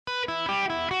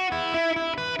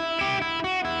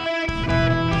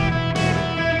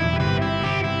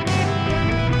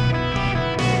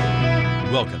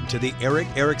Welcome to the Eric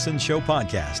Erickson Show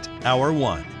podcast, Hour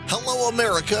 1. Hello,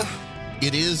 America.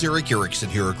 It is Eric Erickson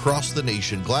here across the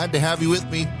nation. Glad to have you with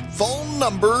me. Phone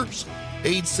numbers,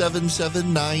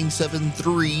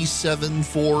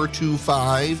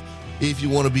 877-973-7425. If you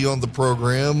want to be on the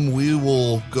program,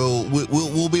 we'll be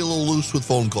a little loose with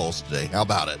phone calls today. How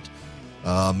about it?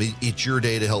 It's your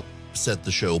day to help set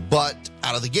the show. But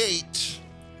out of the gate,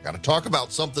 I got to talk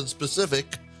about something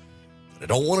specific that I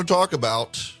don't want to talk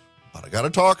about, but I got to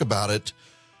talk about it.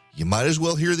 You might as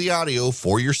well hear the audio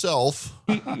for yourself.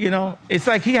 It's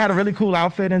like he had a really cool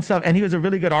outfit and stuff, and he was a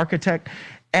really good architect.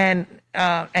 And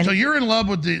so you're in love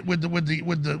with the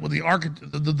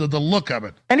look of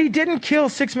it. And he didn't kill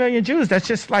 6 million Jews. That's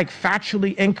just like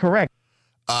factually incorrect.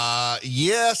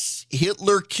 Yes,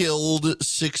 Hitler killed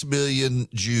 6 million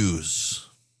Jews.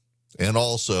 And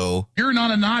also, you're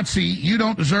not a Nazi. You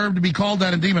don't deserve to be called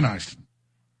that and demonized.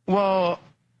 Well,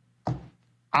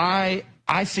 I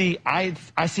see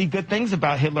good things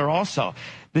about Hitler also.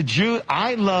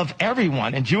 I love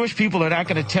everyone, and Jewish people are not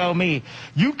going to tell me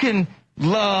you can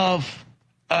love,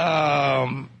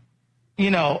 us,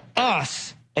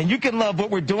 and you can love what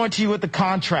we're doing to you with the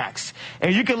contracts,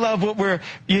 and you can love what we're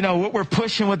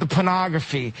pushing with the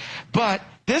pornography. But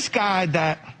this guy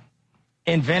that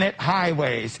invented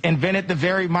highways, invented the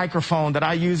very microphone that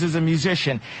I use as a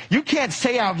musician, you can't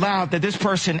say out loud that this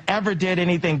person ever did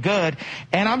anything good,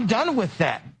 and I'm done with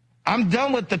that. I'm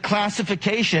done with the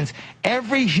classifications.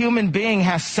 Every human being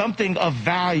has something of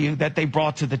value that they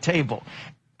brought to the table,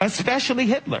 especially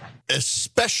Hitler.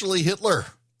 Especially Hitler.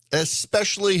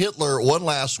 One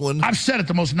last one. I've said it,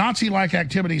 the most Nazi-like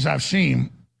activities I've seen,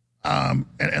 and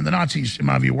the Nazis, in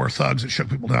my view, were thugs that shook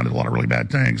people down, did a lot of really bad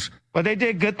things. But they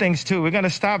did good things, too. We're going to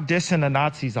stop dissing the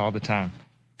Nazis all the time.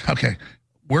 Okay.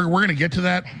 We're going to get to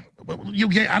that.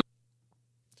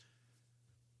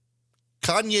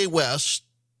 Kanye West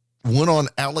went on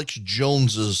Alex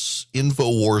Jones's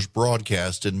InfoWars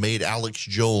broadcast and made Alex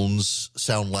Jones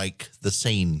sound like the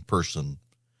sane person.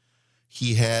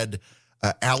 He had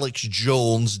Alex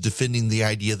Jones defending the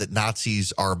idea that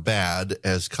Nazis are bad,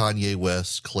 as Kanye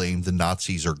West claimed the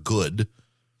Nazis are good,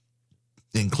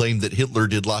 and claimed that Hitler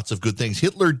did lots of good things.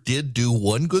 Hitler did do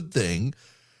one good thing.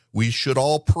 We should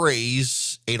all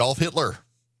praise Adolf Hitler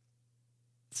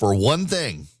for one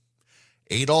thing.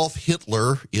 Adolf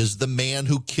Hitler is the man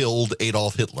who killed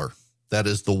Adolf Hitler. That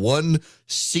is the one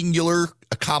singular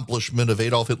accomplishment of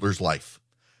Adolf Hitler's life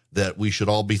that we should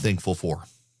all be thankful for.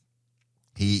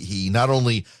 He not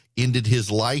only ended his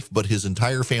life, but his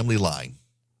entire family line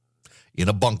in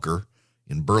a bunker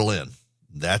in Berlin.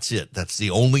 That's it. That's the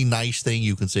only nice thing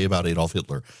you can say about Adolf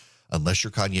Hitler, unless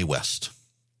you're Kanye West.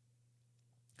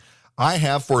 I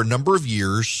have, for a number of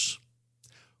years,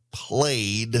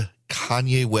 played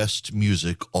Kanye West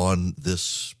music on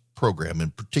this program.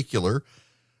 In particular,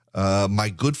 my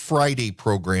Good Friday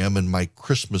program and my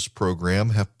Christmas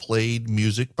program have played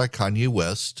music by Kanye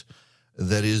West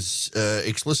that is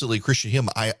explicitly a Christian hymn.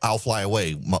 I'll Fly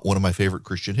Away, one of my favorite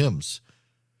Christian hymns.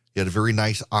 He had a very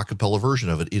nice a cappella version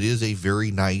of it. It is a very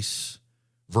nice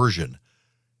version.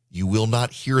 You will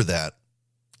not hear that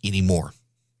anymore.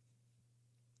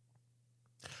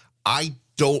 I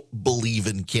don't believe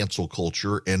in cancel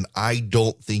culture, and I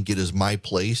don't think it is my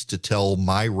place to tell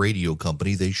my radio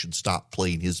company they should stop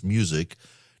playing his music,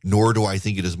 nor do I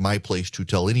think it is my place to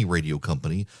tell any radio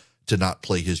company to not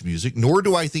play his music, nor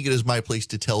do I think it is my place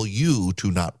to tell you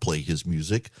to not play his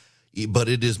music. But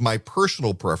it is my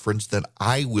personal preference that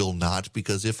I will not,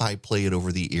 because if I play it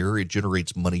over the air, it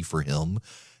generates money for him.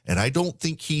 And I don't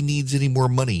think he needs any more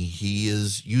money. He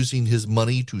is using his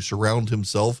money to surround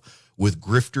himself with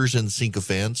grifters and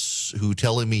sycophants who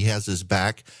tell him he has his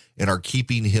back and are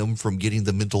keeping him from getting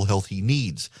the mental health he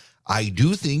needs. I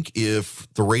do think if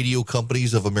the radio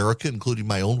companies of America, including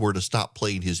my own, were to stop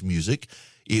playing his music,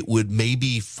 it would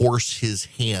maybe force his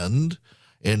hand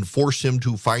and force him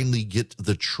to finally get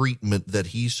the treatment that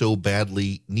he so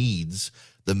badly needs.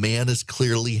 The man is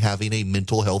clearly having a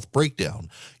mental health breakdown.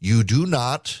 You do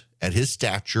not, at his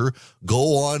stature,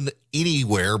 go on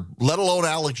anywhere, let alone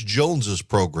Alex Jones's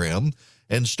program,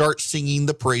 and start singing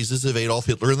the praises of Adolf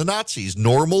Hitler and the Nazis.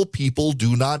 Normal people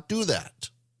do not do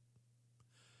that.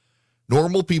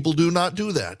 Normal people do not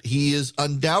do that. He is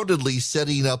undoubtedly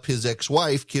setting up his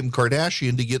ex-wife, Kim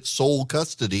Kardashian, to get sole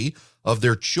custody of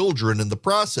their children in the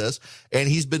process, and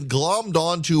he's been glommed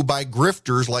onto by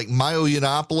grifters like Mayo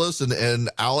Yiannopoulos and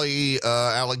Ali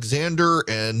Alexander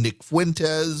and Nick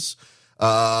Fuentes,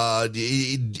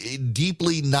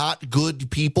 deeply not good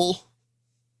people.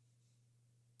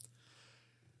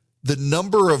 the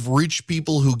number of rich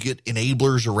people who get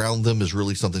enablers around them is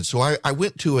really something. So I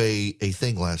went to a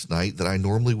thing last night that I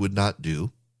normally would not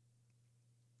do.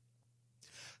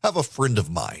 I have a friend of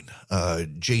mine,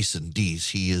 Jason Dees.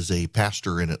 He is a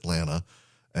pastor in Atlanta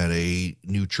at a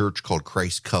new church called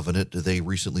Christ Covenant. They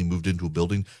recently moved into a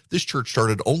building. This church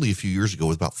started only a few years ago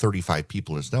with about 35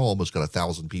 people, and it's now almost got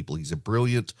 1,000 people. He's a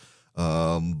brilliant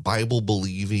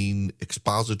Bible-believing,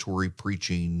 expository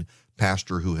preaching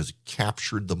pastor who has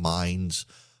captured the minds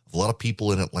of a lot of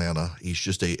people in Atlanta. He's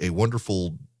just a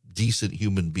wonderful, decent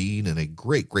human being and a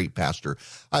great, great pastor.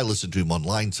 I listen to him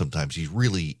online sometimes. He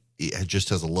just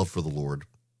has a love for the Lord.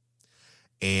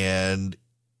 And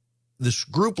this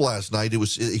group last night,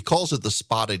 he calls it the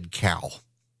Spotted Cow.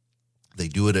 They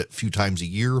do it a few times a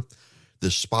year.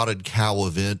 This Spotted Cow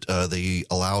event, they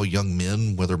allow young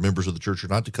men, whether members of the church or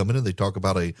not, to come in and they talk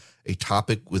about a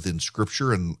topic within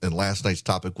Scripture. And last night's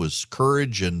topic was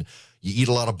courage, and you eat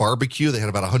a lot of barbecue. They had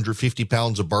about 150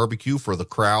 pounds of barbecue for the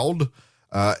crowd.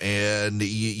 And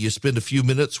you spend a few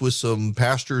minutes with some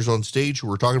pastors on stage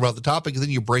who are talking about the topic, and then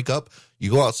you break up.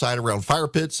 You go outside around fire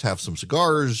pits, have some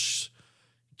cigars,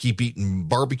 keep eating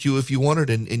barbecue if you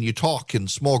wanted, and you talk in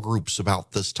small groups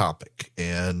about this topic.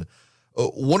 And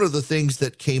one of the things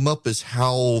that came up is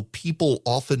how people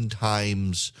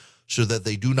oftentimes, so that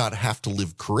they do not have to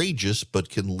live courageous but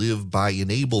can live by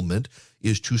enablement,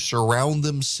 is to surround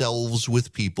themselves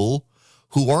with people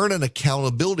who aren't an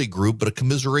accountability group, but a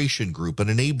commiseration group, an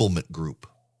enablement group.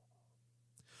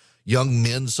 Young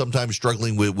men sometimes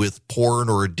struggling with porn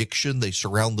or addiction, they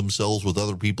surround themselves with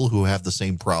other people who have the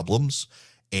same problems,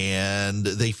 and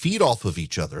they feed off of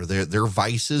each other. Their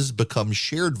vices become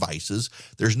shared vices.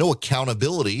 There's no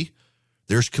accountability.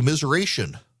 There's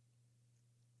commiseration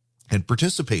and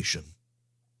participation.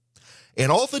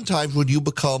 And oftentimes when you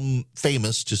become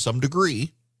famous to some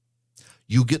degree,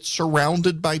 you get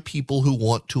surrounded by people who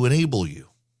want to enable you.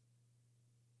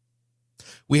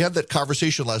 We had that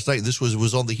conversation last night. This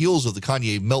was on the heels of the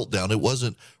Kanye meltdown. It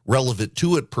wasn't relevant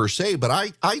to it per se, but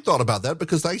I thought about that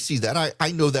because I see that.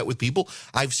 I know that with people.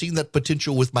 I've seen that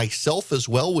potential with myself as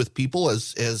well, with people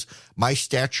as my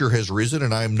stature has risen,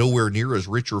 and I am nowhere near as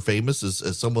rich or famous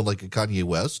as someone like a Kanye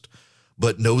West,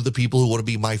 but know the people who want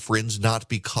to be my friends, not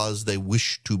because they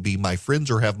wish to be my friends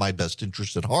or have my best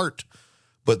interest at heart,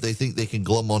 but they think they can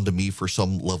glom onto me for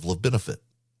some level of benefit.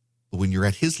 When you're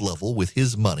at his level with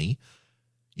his money,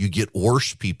 you get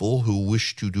worse people who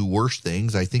wish to do worse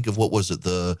things. I think of, what was it,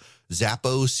 the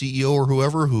Zappo CEO or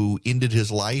whoever who ended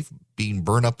his life being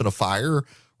burned up in a fire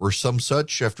or some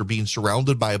such after being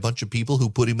surrounded by a bunch of people who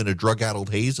put him in a drug-addled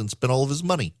haze and spent all of his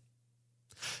money.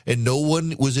 And no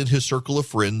one was in his circle of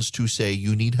friends to say,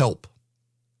 you need help.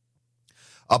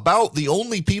 About the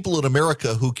only people in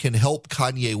America who can help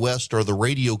Kanye West are the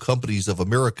radio companies of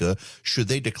America, should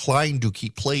they decline to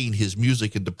keep playing his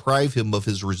music and deprive him of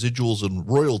his residuals and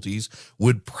royalties,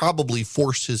 would probably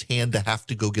force his hand to have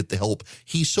to go get the help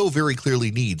he so very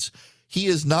clearly needs. He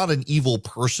is not an evil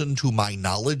person to my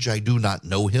knowledge. I do not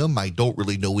know him. I don't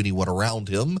really know anyone around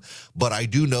him, but I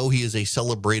do know he is a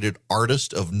celebrated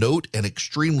artist of note and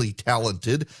extremely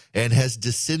talented and has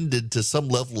descended to some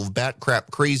level of bat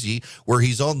crap crazy where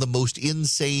he's on the most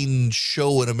insane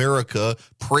show in America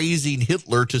praising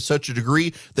Hitler to such a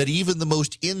degree that even the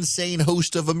most insane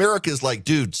host of America is like,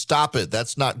 dude, stop it.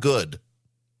 That's not good.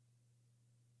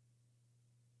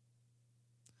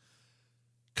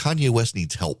 Kanye West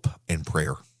needs help and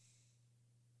prayer.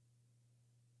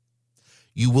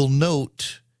 You will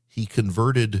note he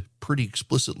converted pretty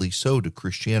explicitly so to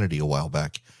Christianity a while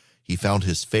back. He found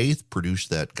his faith, produced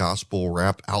that gospel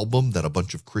rap album that a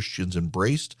bunch of Christians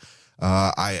embraced.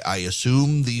 I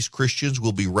assume these Christians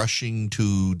will be rushing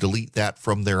to delete that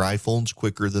from their iPhones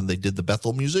quicker than they did the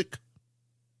Bethel music.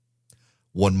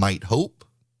 One might hope.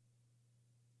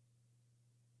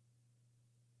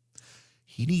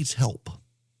 He needs help.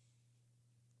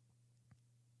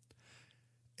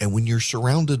 And when you're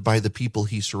surrounded by the people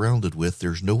he's surrounded with,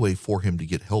 there's no way for him to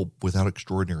get help without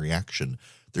extraordinary action.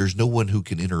 There's no one who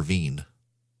can intervene.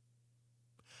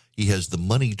 He has the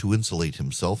money to insulate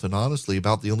himself, and honestly,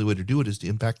 about the only way to do it is to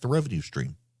impact the revenue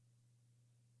stream.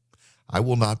 I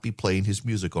will not be playing his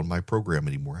music on my program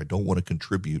anymore. I don't want to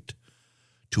contribute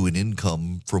to an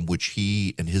income from which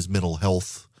he and his mental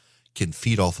health can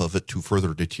feed off of it to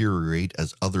further deteriorate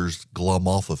as others glom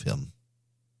off of him.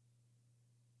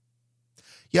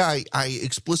 Yeah, I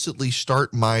explicitly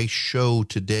start my show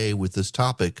today with this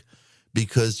topic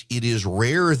because it is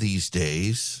rare these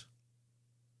days,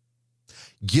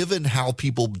 given how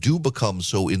people do become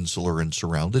so insular and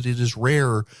surrounded, it is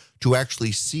rare to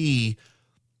actually see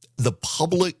the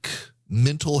public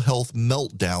mental health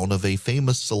meltdown of a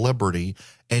famous celebrity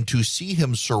and to see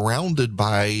him surrounded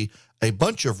by a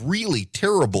bunch of really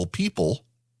terrible people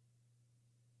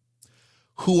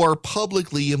who are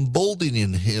publicly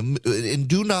emboldening him and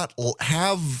do not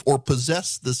have or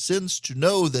possess the sense to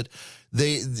know that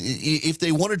if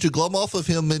they wanted to glum off of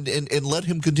him and let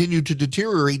him continue to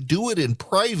deteriorate, do it in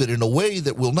private in a way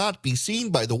that will not be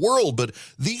seen by the world. But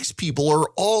these people are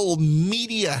all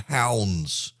media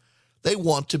hounds. They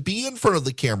want to be in front of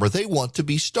the camera. They want to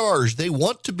be stars. They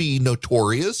want to be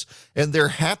notorious, and they're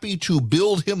happy to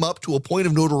build him up to a point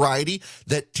of notoriety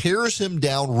that tears him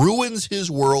down, ruins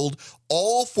his world,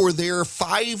 all for their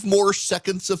 5 more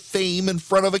seconds of fame in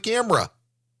front of a camera.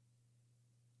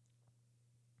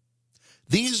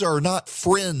 These are not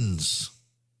friends.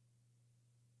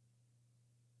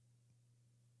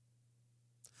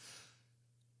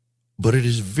 But it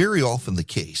is very often the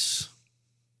case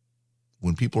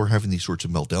when people are having these sorts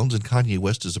of meltdowns, and Kanye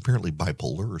West is apparently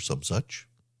bipolar or some such,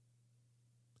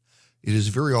 it is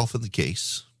very often the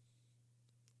case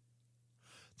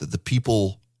that the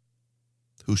people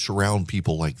who surround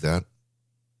people like that,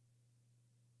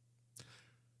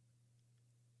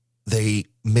 they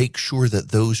make sure that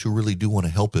those who really do want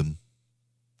to help him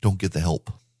don't get the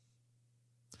help,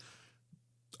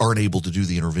 aren't able to do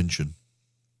the intervention,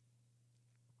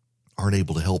 aren't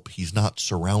able to help. He's not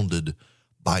surrounded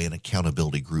by an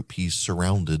accountability group. He's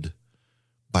surrounded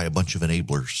by a bunch of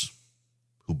enablers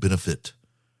who benefit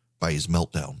by his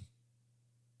meltdown.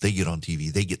 They get on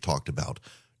TV. They get talked about.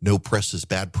 No press is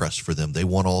bad press for them. They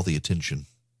want all the attention.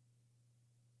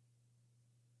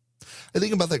 I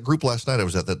think about that group last night. I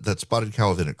was at that Spotted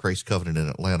Cow event at Christ Covenant in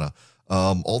Atlanta.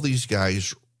 All these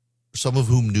guys, some of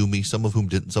whom knew me, some of whom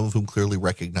didn't, some of whom clearly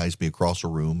recognized me across a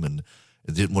room and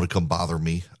didn't want to come bother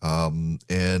me.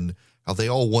 And how they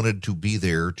all wanted to be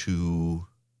there to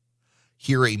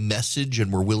hear a message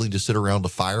and were willing to sit around a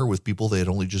fire with people they had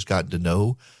only just gotten to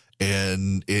know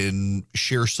and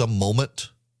share some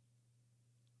moment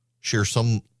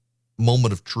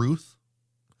of truth.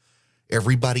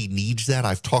 Everybody needs that.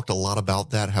 I've talked a lot about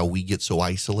that, how we get so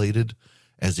isolated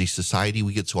as a society.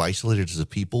 We get so isolated as a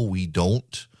people. We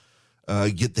don't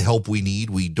get the help we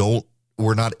need.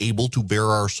 We're not able to bare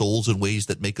our souls in ways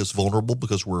that make us vulnerable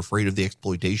because we're afraid of the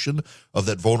exploitation of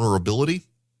that vulnerability.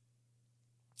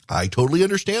 I totally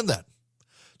understand that.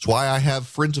 It's why I have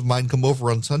friends of mine come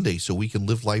over on Sunday so we can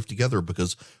live life together,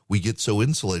 because we get so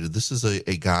insulated. This is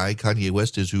a guy, Kanye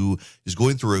West who is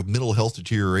going through a mental health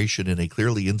deterioration in a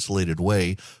clearly insulated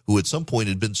way, who at some point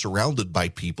had been surrounded by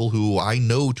people who I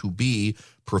know to be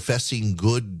professing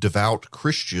good, devout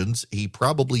Christians. He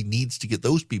probably needs to get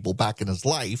those people back in his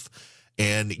life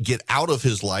and get out of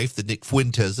his life the Nick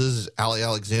Fuentes's, Ali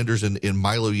Alexander's, and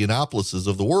Milo Yiannopoulos'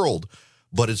 of the world.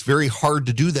 But it's very hard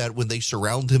to do that when they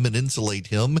surround him and insulate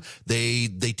him. They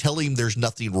tell him there's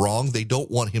nothing wrong. They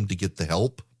don't want him to get the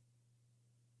help.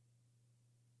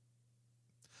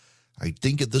 I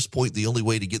think at this point, the only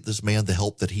way to get this man the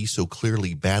help that he so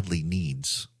clearly badly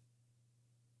needs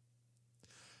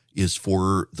is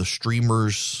for the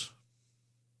streamers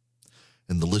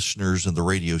and the listeners and the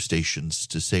radio stations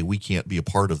to say, we can't be a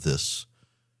part of this.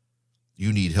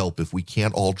 You need help. If we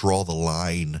can't all draw the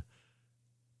line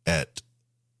at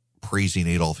praising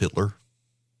Adolf Hitler,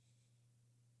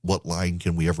 what line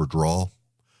can we ever draw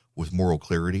with moral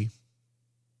clarity?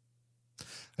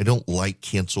 I don't like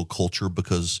cancel culture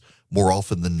because more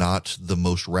often than not, the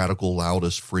most radical,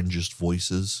 loudest, fringest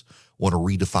voices want to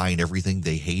redefine everything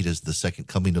they hate as the second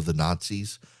coming of the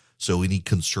Nazis. So any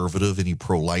conservative, any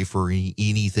pro-lifer,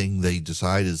 anything they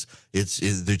decide it's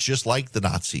just like the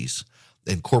Nazis.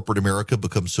 And corporate America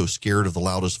becomes so scared of the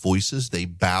loudest voices, they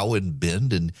bow and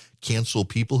bend and cancel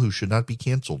people who should not be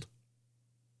canceled.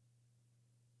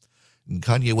 And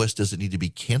Kanye West doesn't need to be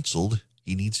canceled.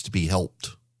 He needs to be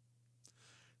helped.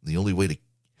 And the only way to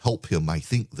help him, I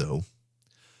think, though,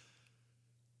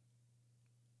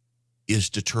 is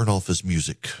to turn off his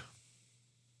music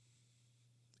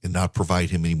and not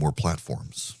provide him any more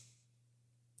platforms.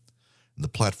 And the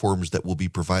platforms that will be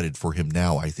provided for him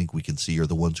now, I think we can see, are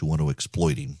the ones who want to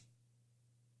exploit him.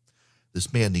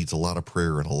 This man needs a lot of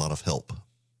prayer and a lot of help.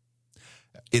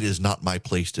 It is not my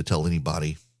place to tell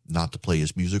anybody not to play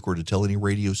his music or to tell any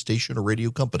radio station or radio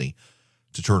company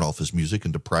to turn off his music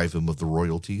and deprive him of the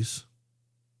royalties.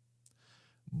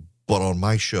 But on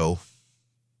my show,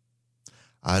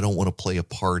 I don't want to play a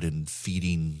part in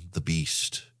feeding the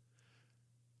beast.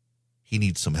 He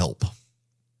needs some help.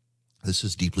 This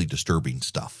is deeply disturbing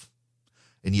stuff.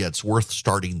 And yet it's worth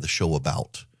starting the show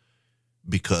about,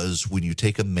 because when you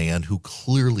take a man who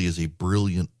clearly is a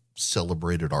brilliant,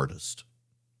 celebrated artist,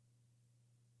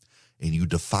 and you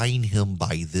define him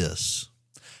by this,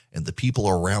 and the people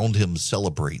around him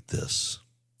celebrate this,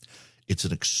 it's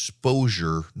an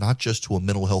exposure not just to a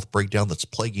mental health breakdown that's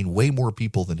plaguing way more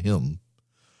people than him,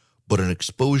 but an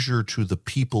exposure to the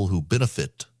people who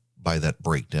benefit by that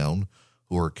breakdown,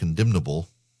 who are condemnable,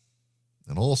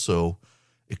 and also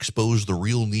expose the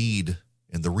real need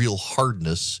and the real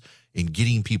hardness in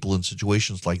getting people in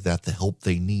situations like that the help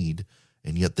they need,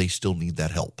 and yet they still need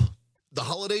that help. The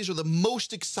holidays are the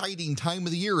most exciting time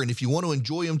of the year, and if you want to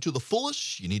enjoy them to the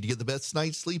fullest, you need to get the best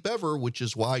night's sleep ever, which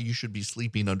is why you should be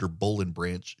sleeping under Boll &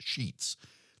 Branch sheets.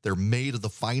 They're made of the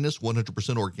finest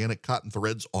 100% organic cotton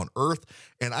threads on earth.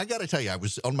 And I got to tell you, I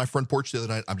was on my front porch the other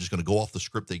night. I'm just going to go off the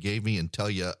script they gave me and tell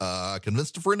you, I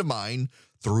convinced a friend of mine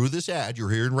through this ad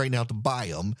you're hearing right now to buy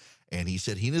them. And he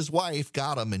said he and his wife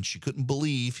got them, and she couldn't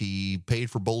believe he paid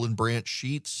for Boll & Branch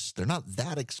sheets. They're not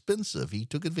that expensive. He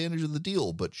took advantage of the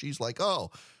deal, but she's like,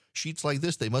 oh, sheets like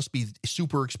this, they must be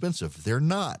super expensive. They're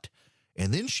not.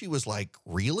 And then she was like,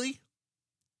 really?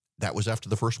 That was after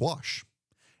the first wash.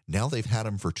 Now they've had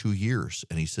them for 2 years,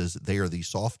 and he says they are the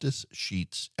softest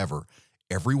sheets ever.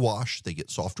 Every wash, they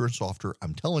get softer and softer.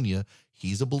 I'm telling you,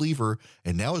 he's a believer.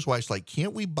 And now his wife's like,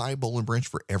 can't we buy Boll & Branch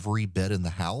for every bed in the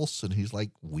house? And he's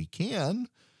like, we can.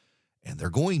 And they're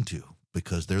going to,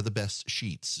 because they're the best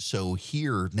sheets. So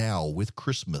here now with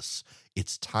Christmas,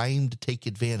 it's time to take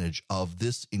advantage of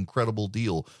this incredible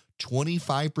deal.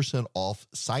 25% off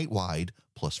site-wide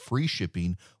plus free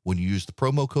shipping when you use the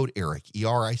promo code ERICK,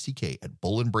 E-R-I-C-K, at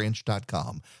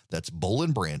bollandbranch.com. That's Boll &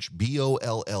 Branch,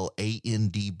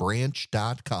 B-O-L-L-A-N-D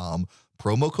branch.com.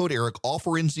 Promo code ERICK.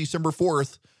 Offer ends December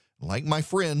 4th. Like my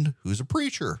friend who's a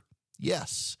preacher,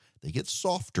 yes, they get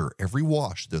softer every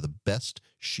wash. They're the best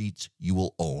sheets you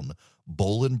will own.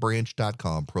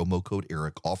 bollandbranch.com, promo code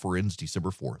ERICK. Offer ends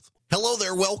December 4th. Hello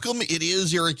there, welcome. It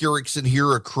is Eric Erickson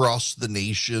here across the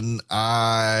nation.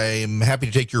 I'm happy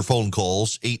to take your phone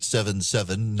calls,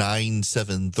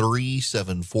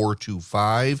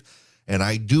 877-973-7425. And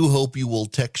I do hope you will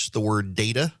text the word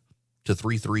data to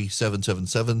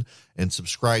 33777 and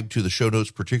subscribe to the show notes,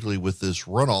 particularly with this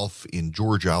runoff in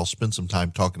Georgia. I'll spend some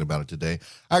time talking about it today.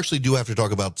 I actually do have to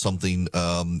talk about something.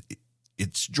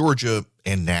 It's Georgia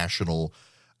and national.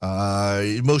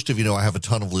 Most of you know I have a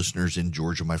ton of listeners in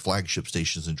Georgia. My flagship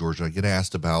stations in Georgia. I get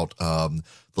asked about the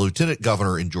lieutenant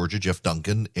governor in Georgia, Jeff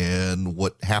Duncan, and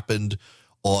what happened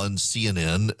on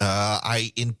CNN.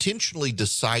 I intentionally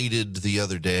decided the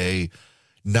other day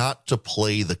not to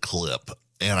play the clip,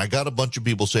 and I got a bunch of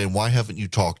people saying, why haven't you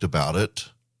talked about it?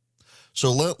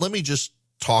 So let me just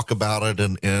talk about it,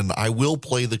 and I will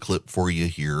play the clip for you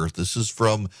here. This is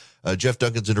from Jeff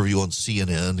Duncan's interview on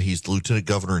CNN. He's the lieutenant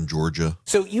governor in Georgia.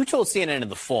 So you told CNN in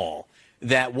the fall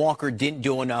that Walker didn't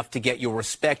do enough to get your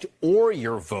respect or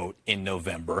your vote in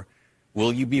November.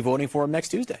 Will you be voting for him next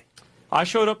Tuesday? I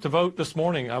showed up to vote this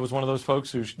morning. I was one of those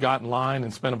folks who got in line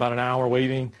and spent about an hour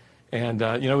waiting. And,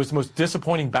 it was the most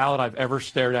disappointing ballot I've ever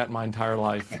stared at in my entire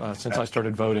life since I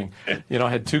started voting. I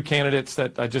had two candidates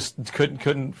that I just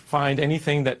couldn't find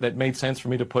anything that made sense for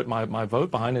me to put my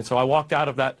vote behind. And so I walked out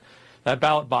of that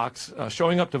ballot box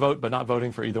showing up to vote, but not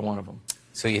voting for either one of them.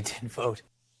 So you didn't vote.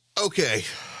 Okay.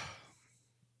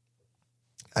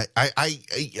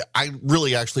 I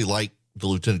really actually like the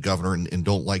lieutenant governor and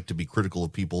don't like to be critical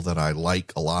of people that I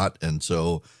like a lot. And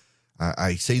so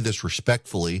I say this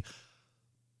respectfully.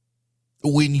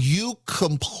 When you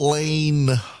complain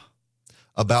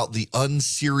about the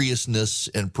unseriousness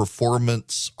and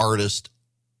performance artist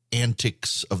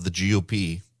antics of the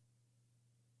GOP,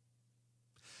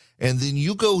 and then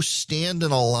you go stand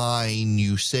in a line,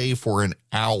 you say, for an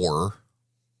hour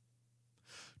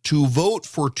to vote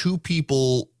for two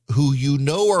people who you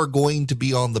know are going to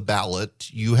be on the ballot,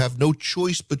 you have no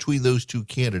choice between those two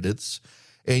candidates,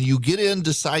 and you get in,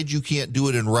 decide you can't do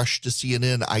it, and rush to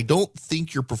CNN, I don't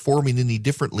think you're performing any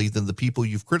differently than the people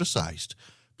you've criticized,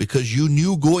 because you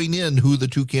knew going in who the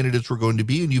two candidates were going to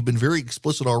be, and you've been very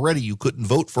explicit already. You couldn't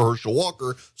vote for Herschel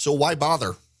Walker, so why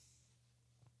bother?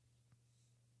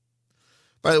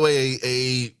 By the way,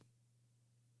 a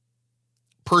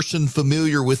person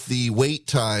familiar with the wait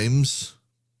times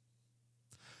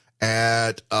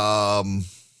at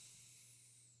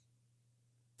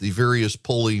the various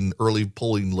early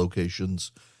polling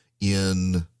locations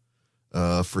in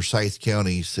Forsyth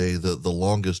County say that the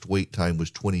longest wait time was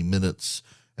 20 minutes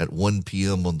at 1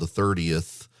 p.m. on the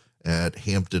 30th at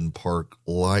Hampton Park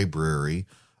Library.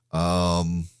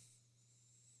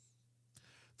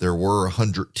 There were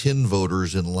 110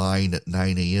 voters in line at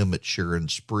 9 a.m. at Sharon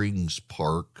Springs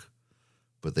Park,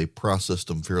 but they processed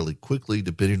them fairly quickly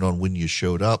depending on when you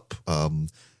showed up.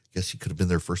 Guess you could have been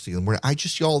there first thing in the morning.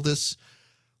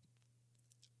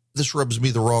 this rubs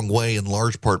me the wrong way in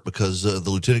large part because the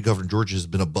Lieutenant Governor of Georgia has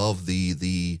been above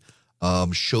the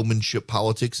showmanship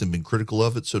politics and been critical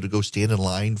of it. So to go stand in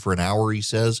line for an hour, he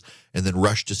says, and then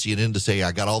rush to CNN to say,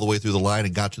 I got all the way through the line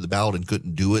and got to the ballot and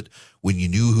couldn't do it when you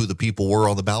knew who the people were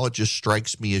on the ballot, just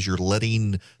strikes me as you're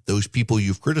letting those people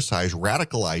you've criticized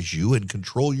radicalize you and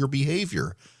control your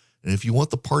behavior. And if you want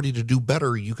the party to do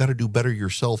better, you got to do better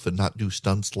yourself and not do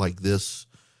stunts like this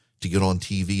to get on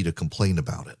TV to complain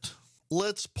about it.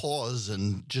 Let's pause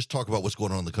and just talk about what's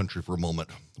going on in the country for a moment.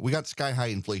 We got sky-high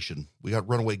inflation. We got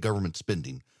runaway government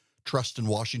spending. Trust in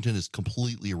Washington is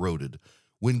completely eroded.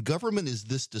 When government is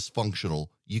this dysfunctional,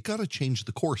 you got to change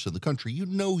the course of the country. You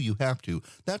know you have to.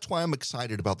 That's why I'm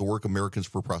excited about the work Americans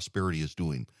for Prosperity is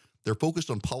doing. They're focused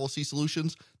on policy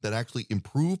solutions that actually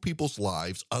improve people's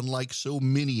lives, unlike so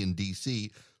many in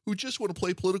D.C. who just want to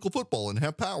play political football and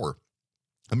have power.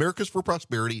 Americans for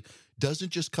Prosperity doesn't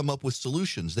just come up with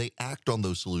solutions. They act on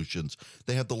those solutions.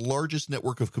 They have the largest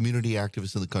network of community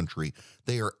activists in the country.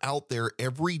 They are out there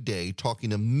every day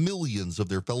talking to millions of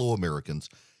their fellow Americans.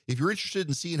 If you're interested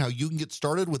in seeing how you can get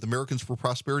started with Americans for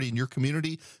Prosperity in your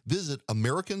community, visit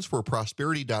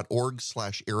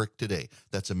americansforprosperity.org/Eric today.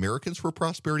 That's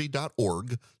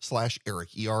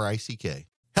americansforprosperity.org/Eric, E-R-I-C-K.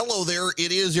 Hello there,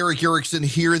 it is Eric Erickson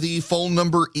here. The phone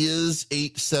number is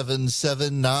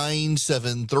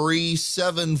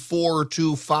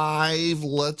 877-973-7425.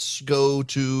 Let's go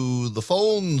to the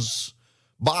phones.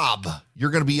 Bob,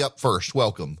 you're going to be up first.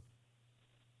 Welcome.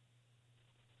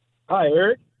 Hi,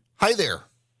 Eric. Hi there.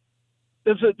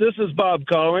 This is Bob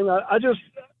calling. I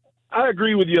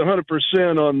agree with you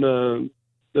 100% on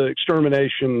the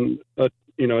extermination,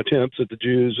 attempts at the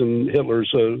Jews and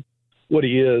Hitler's what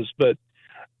he is, but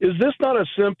is this not a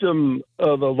symptom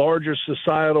of a larger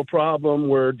societal problem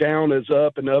where down is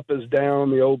up and up is down,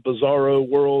 the old bizarro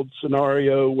world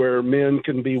scenario where men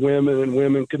can be women and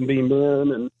women can be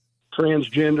men and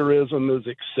transgenderism is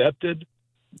accepted?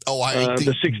 Oh, I think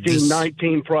the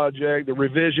 1619 Project, the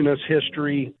revisionist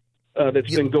history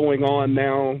that's been going on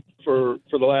now for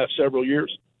the last several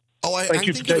years. Oh, Thank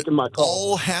you for taking my call.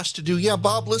 All has to do. Yeah,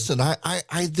 Bob, listen,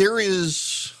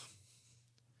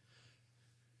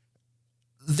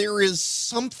 there is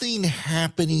something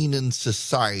happening in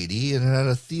society, and at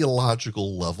a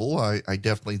theological level, I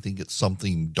definitely think it's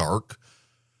something dark.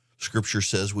 Scripture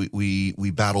says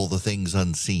we battle the things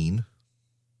unseen.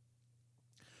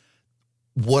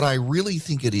 What I really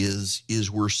think it is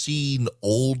we're seeing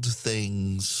old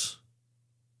things,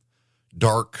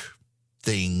 dark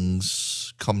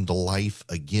things come to life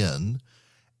again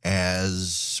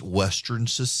as Western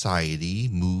society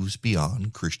moves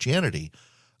beyond Christianity.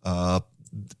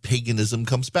 Paganism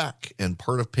comes back, and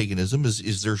part of paganism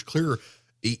is there's clear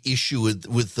issue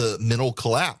with the mental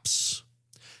collapse,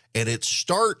 and it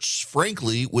starts,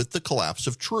 frankly, with the collapse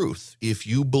of truth. If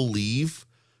you believe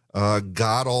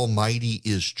God Almighty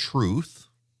is truth,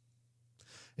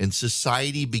 and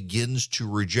society begins to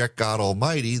reject God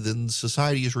Almighty, then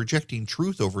society is rejecting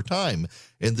truth over time,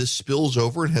 and this spills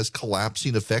over and has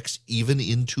collapsing effects even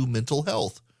into mental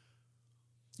health.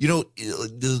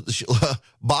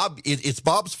 Bob, it's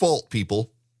Bob's fault,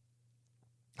 people.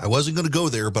 I wasn't going to go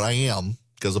there, but I am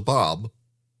because of Bob.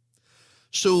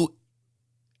 So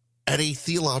at a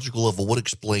theological level, what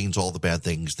explains all the bad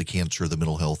things, the cancer, the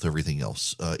mental health, everything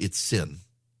else? It's sin.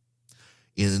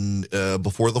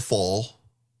 Before the fall,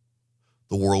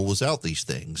 the world was out these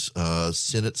things.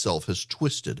 Sin itself has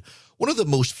twisted. One of the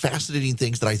most fascinating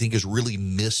things that I think is really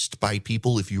missed by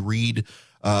people, if you read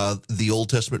the Old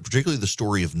Testament, particularly the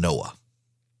story of Noah,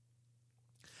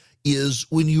 is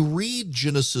when you read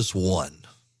Genesis 1,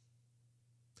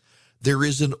 there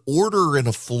is an order and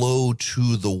a flow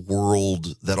to the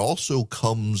world that also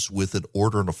comes with an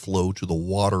order and a flow to the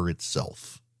water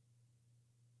itself.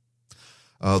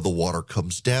 The water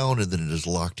comes down and then it is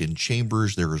locked in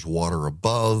chambers. There is water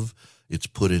above. It's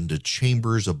put into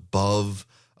chambers above.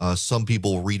 Some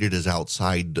people read it as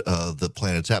outside the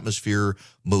planet's atmosphere.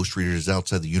 Most read it as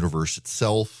outside the universe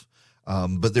itself.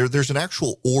 But there's an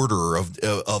actual order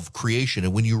of creation.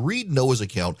 And when you read Noah's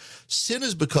account, sin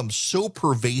has become so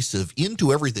pervasive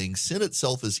into everything. Sin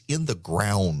itself is in the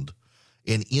ground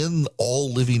and in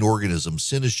all living organisms.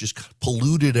 Sin has just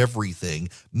polluted everything.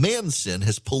 Man's sin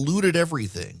has polluted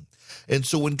everything. And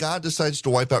so when God decides to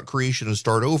wipe out creation and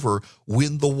start over,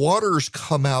 when the waters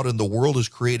come out and the world is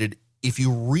created, if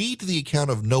you read the account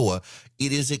of Noah,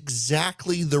 it is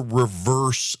exactly the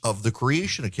reverse of the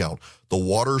creation account. The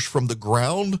waters from the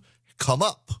ground come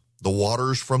up. The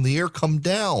waters from the air come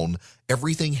down.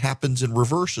 Everything happens in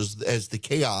reverse as the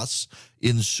chaos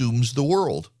consumes the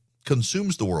world.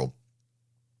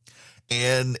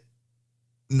 And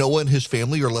Noah and his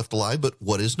family are left alive, but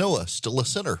what is Noah? Still a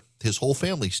sinner. His whole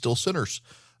family still sinners.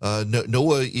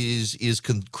 Noah is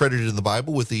credited in the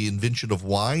Bible with the invention of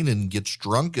wine and gets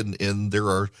drunk, and there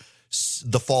are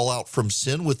the fallout from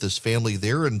sin with this family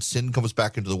there, and sin comes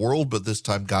back into the world, but this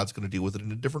time God's going to deal with it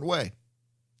in a different way.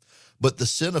 But the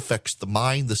sin affects the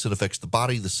mind, the sin affects the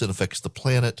body, the sin affects the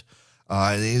planet.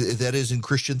 That is, in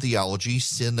Christian theology,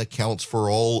 sin accounts for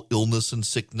all illness and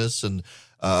sickness and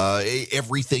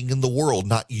everything in the world,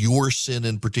 not your sin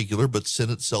in particular, but sin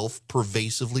itself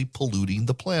pervasively polluting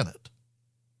the planet.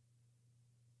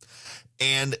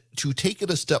 And to take it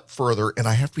a step further, and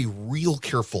I have to be real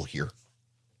careful here,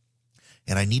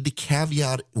 and I need to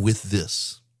caveat with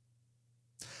this.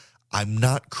 I'm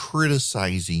not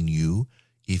criticizing you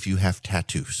if you have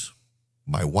tattoos.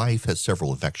 My wife has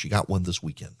several. In fact, she got one this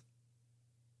weekend.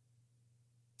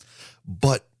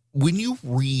 But when you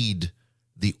read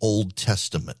the Old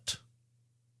Testament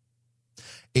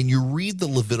and you read the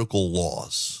Levitical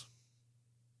laws,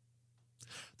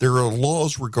 there are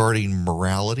laws regarding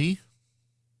morality.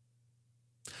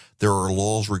 There are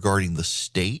laws regarding the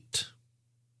state.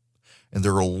 And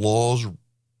there are laws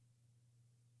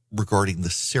regarding the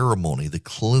ceremony, the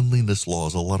cleanliness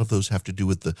laws. A lot of those have to do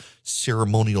with the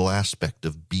ceremonial aspect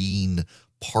of being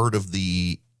part of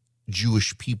the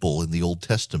Jewish people in the Old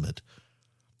Testament.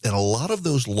 And a lot of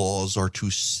those laws are to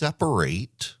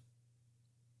separate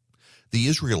the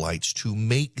Israelites, to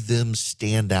make them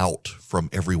stand out from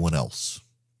everyone else.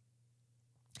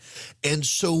 And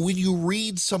so when you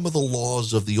read some of the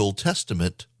laws of the Old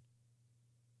Testament,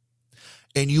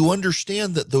 and you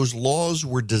understand that those laws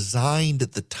were designed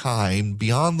at the time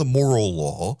beyond the moral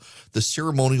law, the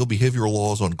ceremonial behavioral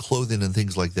laws on clothing and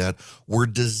things like that were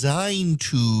designed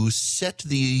to set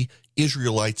the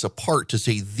Israelites apart, to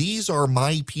say, these are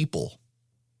my people.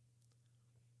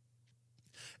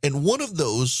 And one of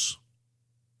those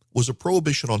was a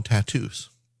prohibition on tattoos,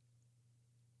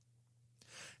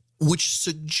 which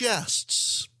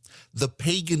suggests the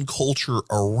pagan culture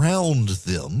around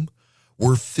them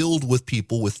were filled with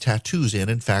people with tattoos. And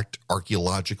in fact,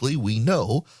 archaeologically, we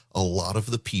know a lot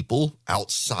of the people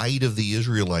outside of the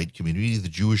Israelite community, the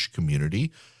Jewish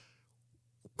community,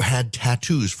 had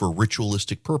tattoos for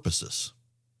ritualistic purposes.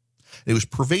 It was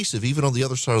pervasive even on the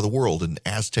other side of the world in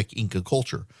Aztec Inca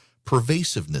culture.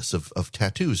 Pervasiveness of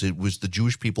tattoos. It was the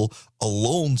Jewish people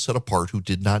alone set apart who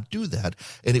did not do that.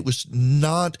 And it was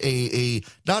not a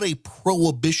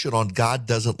prohibition on God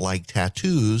doesn't like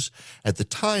tattoos. At the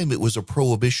time, it was a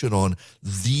prohibition on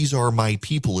these are my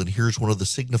people, and here's one of the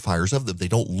signifiers of them. They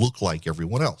don't look like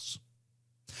everyone else.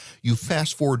 You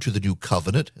fast forward to the new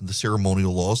covenant, and the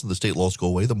ceremonial laws and the state laws go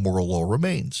away. The moral law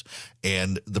remains.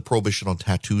 And the prohibition on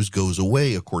tattoos goes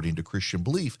away according to Christian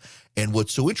belief. And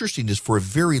what's so interesting is for a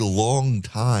very long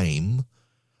time,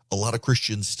 a lot of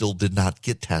Christians still did not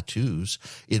get tattoos.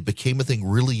 It became a thing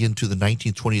really into the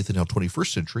 19th, 20th, and now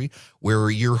 21st century,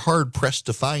 where you're hard-pressed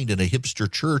to find in a hipster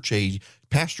church a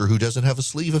pastor who doesn't have a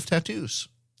sleeve of tattoos.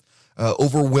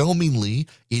 Overwhelmingly,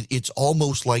 it's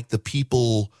almost like the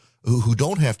people who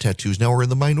don't have tattoos now are in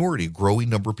the minority. A growing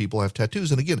number of people have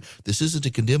tattoos. And again, this isn't to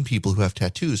condemn people who have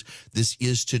tattoos. This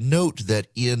is to note that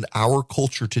in our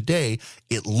culture today,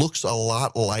 it looks a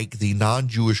lot like the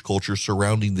non-Jewish culture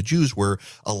surrounding the Jews, where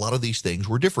a lot of these things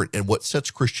were different. And what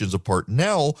sets Christians apart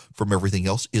now from everything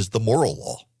else is the moral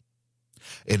law.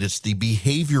 And it's the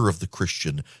behavior of the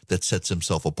Christian that sets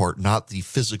himself apart, not the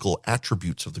physical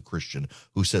attributes of the Christian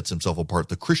who sets himself apart.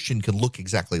 The Christian can look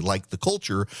exactly like the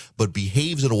culture, but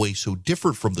behaves in a way so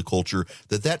different from the culture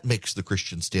that makes the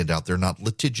Christian stand out. They're not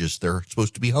litigious. They're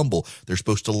supposed to be humble. They're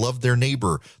supposed to love their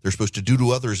neighbor. They're supposed to do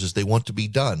to others as they want to be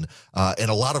done.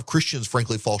 And a lot of Christians,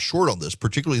 frankly, fall short on this,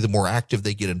 particularly the more active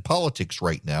they get in politics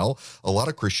right now. A lot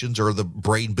of Christians are the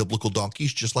brain biblical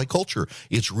donkeys, just like culture.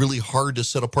 It's really hard to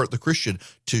set apart the Christian,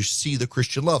 to see the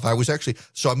Christian love. I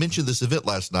mentioned this event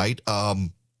last night, the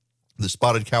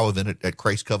Spotted Cow event at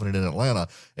Christ Covenant in Atlanta,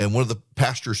 and one of the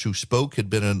pastors who spoke had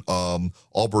been an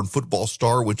Auburn football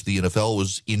star, went to the NFL,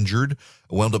 was injured,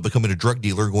 wound up becoming a drug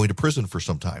dealer, going to prison for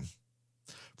some time,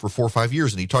 for 4 or 5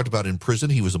 years. And he talked about in prison,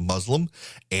 he was a Muslim,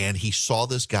 and he saw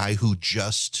this guy who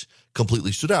just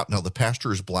completely stood out. Now, the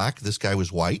pastor is black, this guy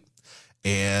was white,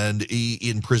 and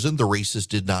in prison, the races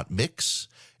did not mix.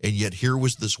 And yet here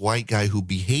was this white guy who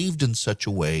behaved in such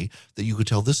a way that you could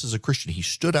tell this is a Christian. He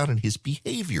stood out in his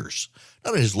behaviors,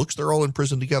 not in his looks. They're all in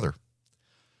prison together.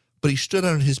 But he stood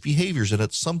out in his behaviors, and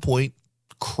at some point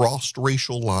crossed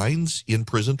racial lines in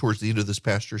prison towards the end of this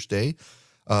pastor's day,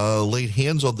 laid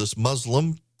hands on this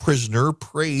Muslim prisoner,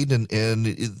 prayed, and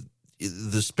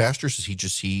this pastor says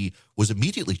he was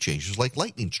immediately changed. It was like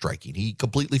lightning striking. He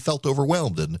completely felt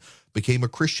overwhelmed and became a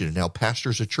Christian and now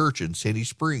pastors a church in Sandy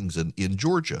Springs and in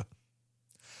Georgia.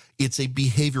 It's a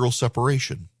behavioral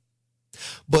separation.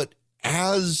 But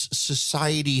as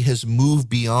society has moved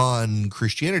beyond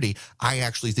Christianity, I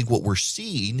actually think what we're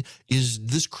seeing is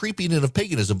this creeping in of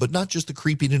paganism, but not just the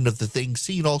creeping in of the things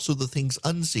seen, also the things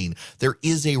unseen. There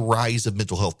is a rise of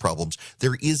mental health problems.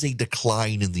 There is a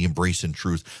decline in the embrace in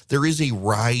truth. There is a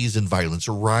rise in violence,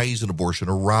 a rise in abortion,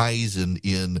 a rise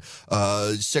in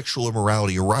sexual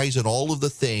immorality, a rise in all of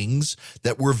the things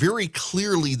that were very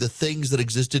clearly the things that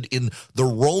existed in the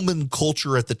Roman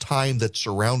culture at the time that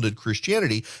surrounded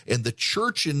Christianity. And the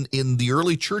church in the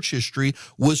early church history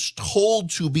was told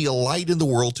to be a light in the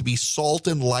world, to be salt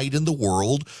and light in the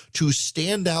world, to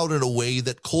stand out in a way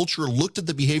that culture looked at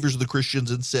the behaviors of the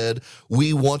Christians and said,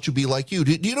 we want to be like you.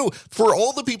 Do you know, for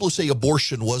all the people who say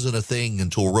abortion wasn't a thing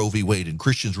until Roe v. Wade and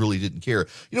Christians really didn't care,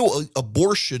 you know,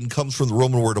 abortion comes from the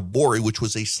Roman word abore, which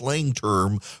was a slang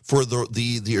term for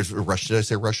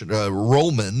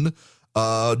Roman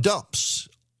dumps.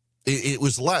 It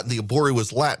was Latin. The abore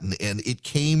was Latin, and it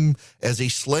came as a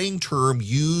slang term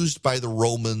used by the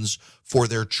Romans for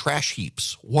their trash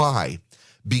heaps. Why?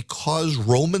 Because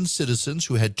Roman citizens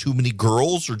who had too many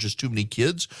girls or just too many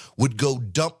kids would go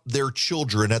dump their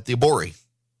children at the abore,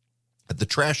 at the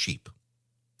trash heap.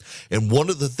 And one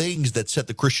of the things that set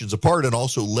the Christians apart and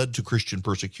also led to Christian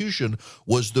persecution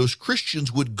was those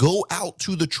Christians would go out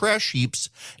to the trash heaps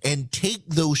and take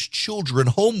those children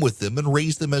home with them and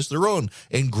raise them as their own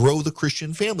and grow the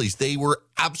Christian families. They were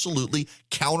absolutely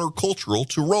countercultural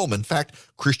to Rome. In fact,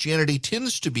 Christianity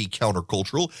tends to be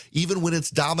countercultural, even when it's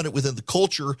dominant within the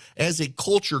culture. As a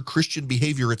culture, Christian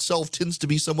behavior itself tends to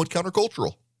be somewhat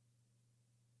countercultural.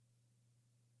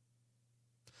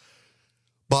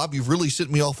 Bob, you've really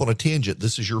sent me off on a tangent.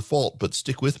 This is your fault, but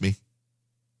stick with me.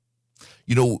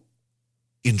 You know,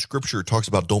 in Scripture, it talks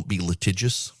about don't be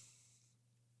litigious.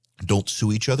 Don't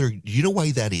sue each other. Do you know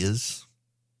why that is?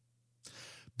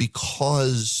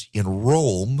 Because in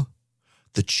Rome,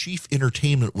 the chief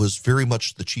entertainment was very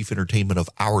much the chief entertainment of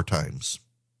our times.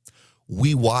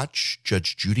 We watch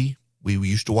Judge Judy. We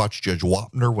used to watch Judge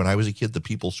Wapner when I was a kid, the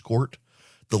People's Court.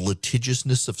 The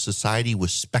litigiousness of society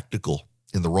was spectacle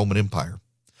in the Roman Empire.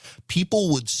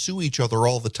 People would sue each other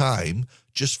all the time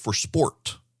just for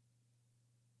sport.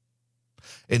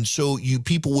 And so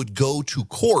people would go to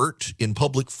court in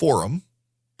public fora,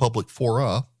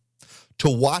 to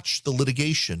watch the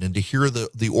litigation and to hear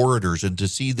the orators and to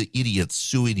see the idiots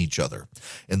suing each other.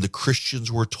 And the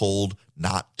Christians were told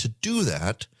not to do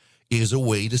that is a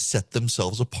way to set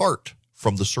themselves apart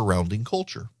from the surrounding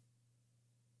culture.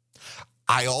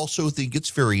 I also think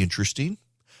it's very interesting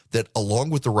that along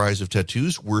with the rise of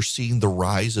tattoos, we're seeing the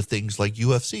rise of things like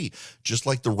UFC. Just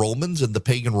like the Romans and the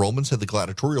pagan Romans had the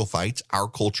gladiatorial fights, our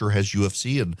culture has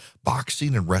UFC and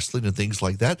boxing and wrestling and things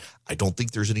like that. I don't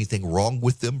think there's anything wrong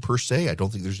with them per se. I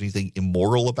don't think there's anything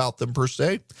immoral about them per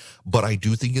se. But I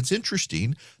do think it's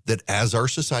interesting that as our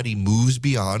society moves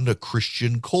beyond a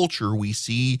Christian culture, we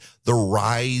see the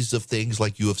rise of things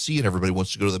like UFC, and everybody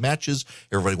wants to go to the matches.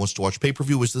 Everybody wants to watch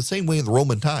pay-per-view. It was the same way in the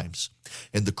Roman times.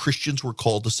 And the Christians were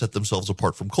called to set themselves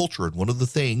apart from culture. And one of the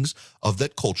things of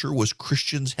that culture was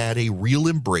Christians had a real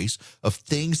embrace of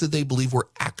things that they believed were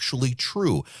actually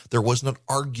true. There wasn't an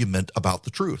argument about the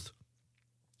truth.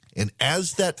 And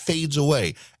as that fades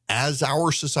away, as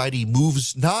our society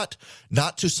moves not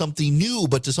to something new,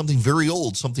 but to something very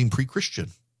old, something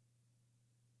pre-Christian,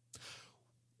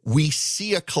 we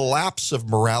see a collapse of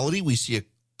morality. We see a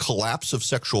collapse of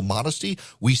sexual modesty.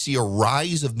 We see a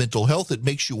rise of mental health. It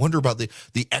makes you wonder about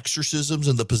the exorcisms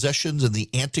and the possessions and the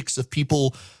antics of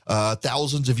people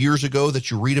thousands of years ago that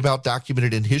you read about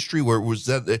documented in history, where it was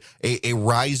that a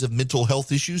rise of mental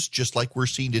health issues, just like we're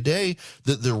seeing today.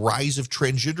 The rise of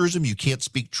transgenderism. You can't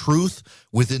speak truth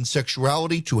within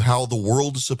sexuality to how the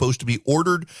world is supposed to be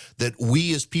ordered. That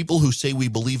we as people who say we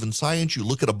believe in science, you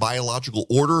look at a biological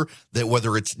order that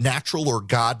whether it's natural or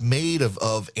God-made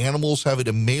of animals having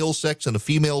a male sex and a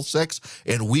female sex,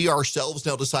 and we ourselves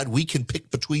now decide we can pick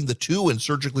between the two and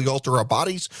surgically alter our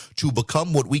bodies to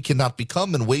become what we cannot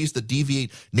become in ways that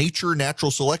deviate nature, natural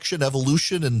selection,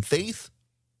 evolution, and faith.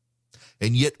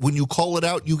 And yet when you call it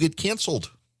out, you get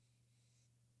canceled.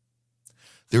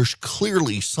 There's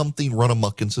clearly something run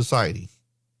amok in society.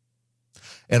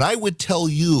 And I would tell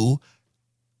you,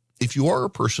 if you are a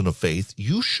person of faith,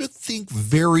 you should think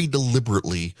very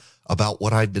deliberately about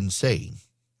what I've been saying.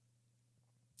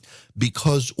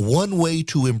 Because one way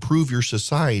to improve your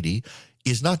society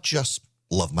is not just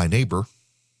love my neighbor,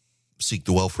 seek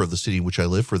the welfare of the city in which I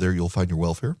live, for there you'll find your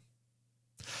welfare.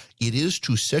 It is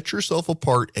to set yourself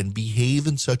apart and behave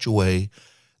in such a way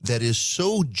that is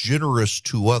so generous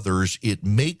to others, it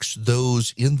makes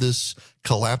those in this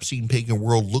collapsing pagan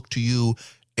world look to you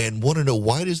and want to know,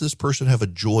 why does this person have a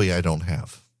joy I don't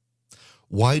have?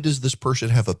 Why does this person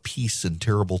have a peace in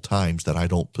terrible times that I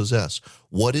don't possess?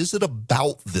 What is it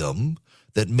about them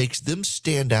that makes them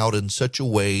stand out in such a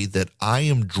way that I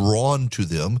am drawn to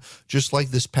them, just like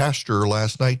this pastor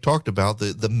last night talked about,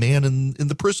 the man in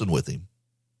the prison with him?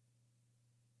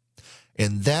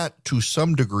 And that, to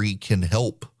some degree, can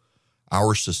help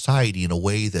our society in a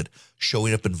way that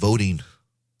showing up and voting,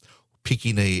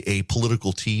 picking a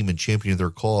political team and championing their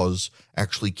cause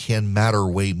actually can matter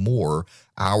way more.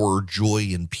 Our joy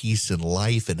and peace in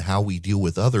life and how we deal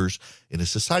with others in a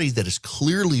society that is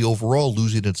clearly overall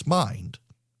losing its mind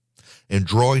and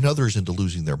drawing others into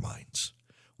losing their minds.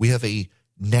 We have a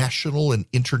national and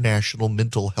international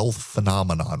mental health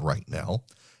phenomenon right now.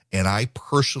 And I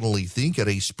personally think at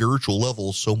a spiritual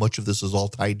level, so much of this is all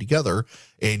tied together.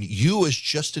 And you as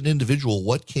just an individual,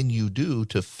 what can you do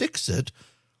to fix it?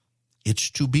 It's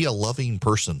to be a loving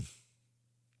person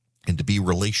and to be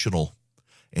relational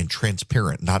and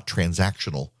transparent, not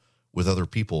transactional with other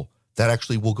people. That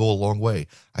actually will go a long way.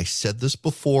 I said this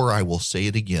before, I will say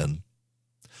it again.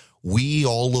 We,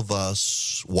 all of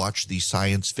us, watch these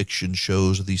science fiction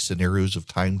shows, these scenarios of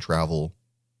time travel,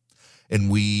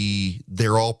 and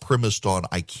they're all premised on,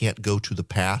 I can't go to the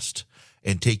past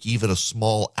and take even a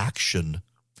small action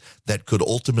that could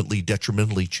ultimately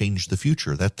detrimentally change the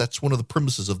future. That's one of the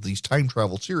premises of these time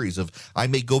travel series of, I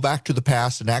may go back to the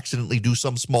past and accidentally do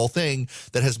some small thing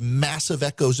that has massive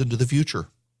echoes into the future.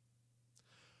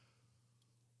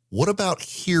 What about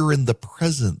here in the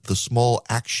present, the small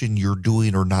action you're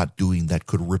doing or not doing that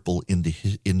could ripple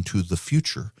into the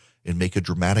future and make a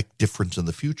dramatic difference in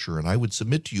the future? And I would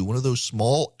submit to you, one of those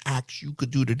small acts you could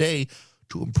do today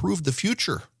to improve the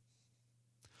future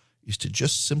is to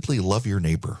just simply love your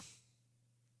neighbor.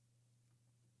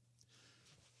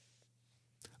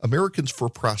 Americans for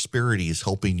Prosperity is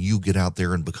helping you get out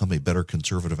there and become a better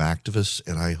conservative activist,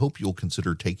 and I hope you'll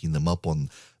consider taking them up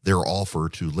on their offer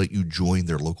to let you join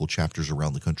their local chapters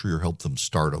around the country or help them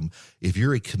start them. If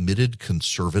you're a committed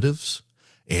conservative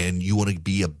and you want to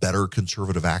be a better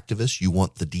conservative activist, you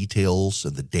want the details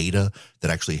and the data that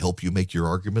actually help you make your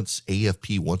arguments,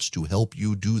 AFP wants to help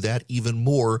you do that even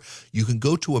more. You can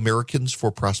go to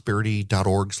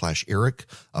americansforprosperity.org/Eric,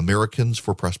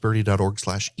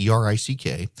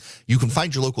 americansforprosperity.org/ERICK. You can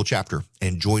find your local chapter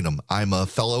and join them. I'm a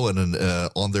fellow and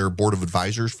on their board of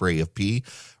advisors for AFP.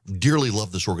 Dearly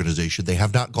love this organization. They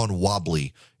have not gone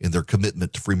wobbly in their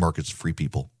commitment to free markets and free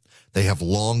people. They have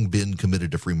long been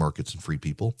committed to free markets and free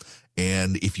people.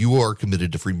 And if you are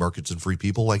committed to free markets and free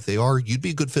people like they are, you'd be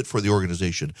a good fit for the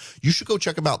organization. You should go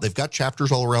check them out. They've got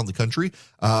chapters all around the country.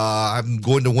 I'm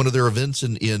going to one of their events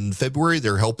in February.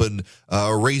 They're helping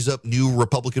raise up new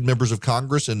Republican members of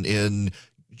Congress and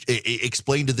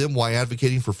explain to them why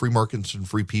advocating for free markets and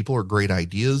free people are great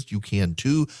ideas. You can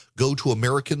too. Go to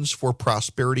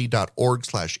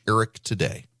americansforprosperity.org/Eric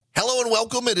today. Hello and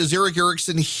welcome. It is Eric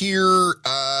Erickson here.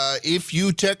 If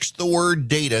you text the word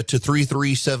data to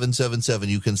 33777,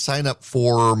 you can sign up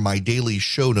for my daily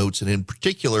show notes. And in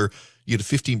particular, you get a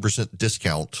 15%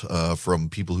 discount from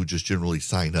people who just generally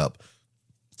sign up,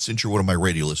 since you're one of my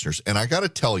radio listeners. And I got to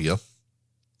tell you,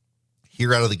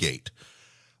 here out of the gate,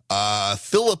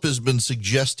 Philip has been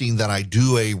suggesting that I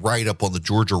do a write-up on the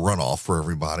Georgia runoff for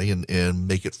everybody and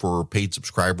make it for paid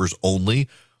subscribers only,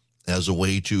 as a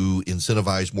way to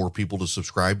incentivize more people to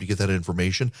subscribe to get that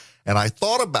information. And I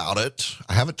thought about it.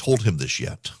 I haven't told him this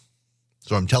yet,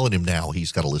 so I'm telling him now.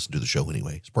 He's got to listen to the show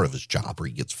anyway. It's part of his job or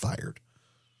he gets fired.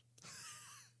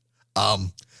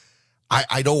 I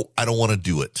don't want to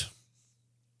do it.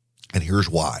 And here's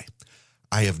why.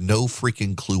 I have no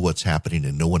freaking clue what's happening,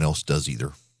 and no one else does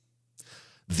either.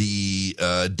 The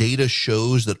data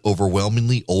shows that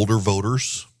overwhelmingly older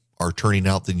voters are turning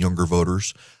out than younger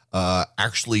voters.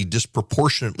 Actually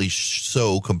disproportionately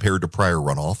so compared to prior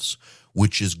runoffs,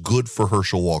 which is good for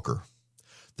Herschel Walker.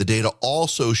 The data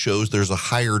also shows there's a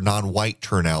higher non-white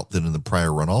turnout than in the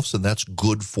prior runoffs, and that's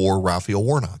good for Raphael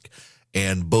Warnock.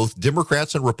 And both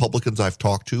Democrats and Republicans I've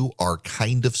talked to are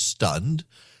kind of stunned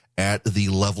at the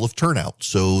level of turnout.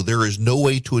 So there is no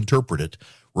way to interpret it.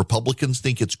 Republicans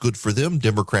think it's good for them.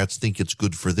 Democrats think it's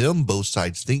good for them. Both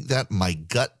sides think that. My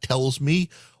gut tells me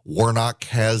Warnock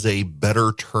has a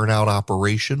better turnout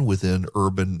operation within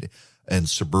urban and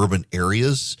suburban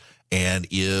areas. And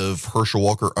if Herschel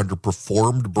Walker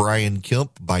underperformed Brian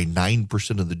Kemp by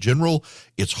 9% of the general,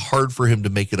 it's hard for him to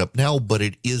make it up now, but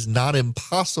it is not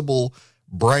impossible.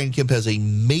 Brian Kemp has a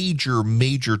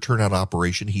major turnout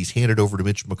operation he's handed over to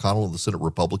Mitch McConnell and the Senate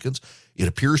Republicans. It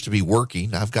appears to be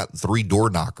working. I've gotten 3 door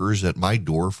knockers at my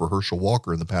door for Herschel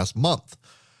Walker in the past month.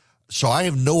 So I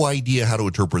have no idea how to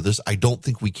interpret this. I don't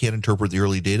think we can interpret the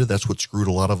early data. That's what screwed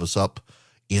a lot of us up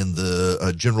in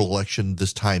the general election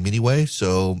this time anyway.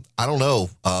 So I don't know.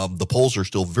 The polls are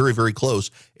still very close.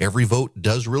 Every vote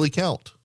does really count.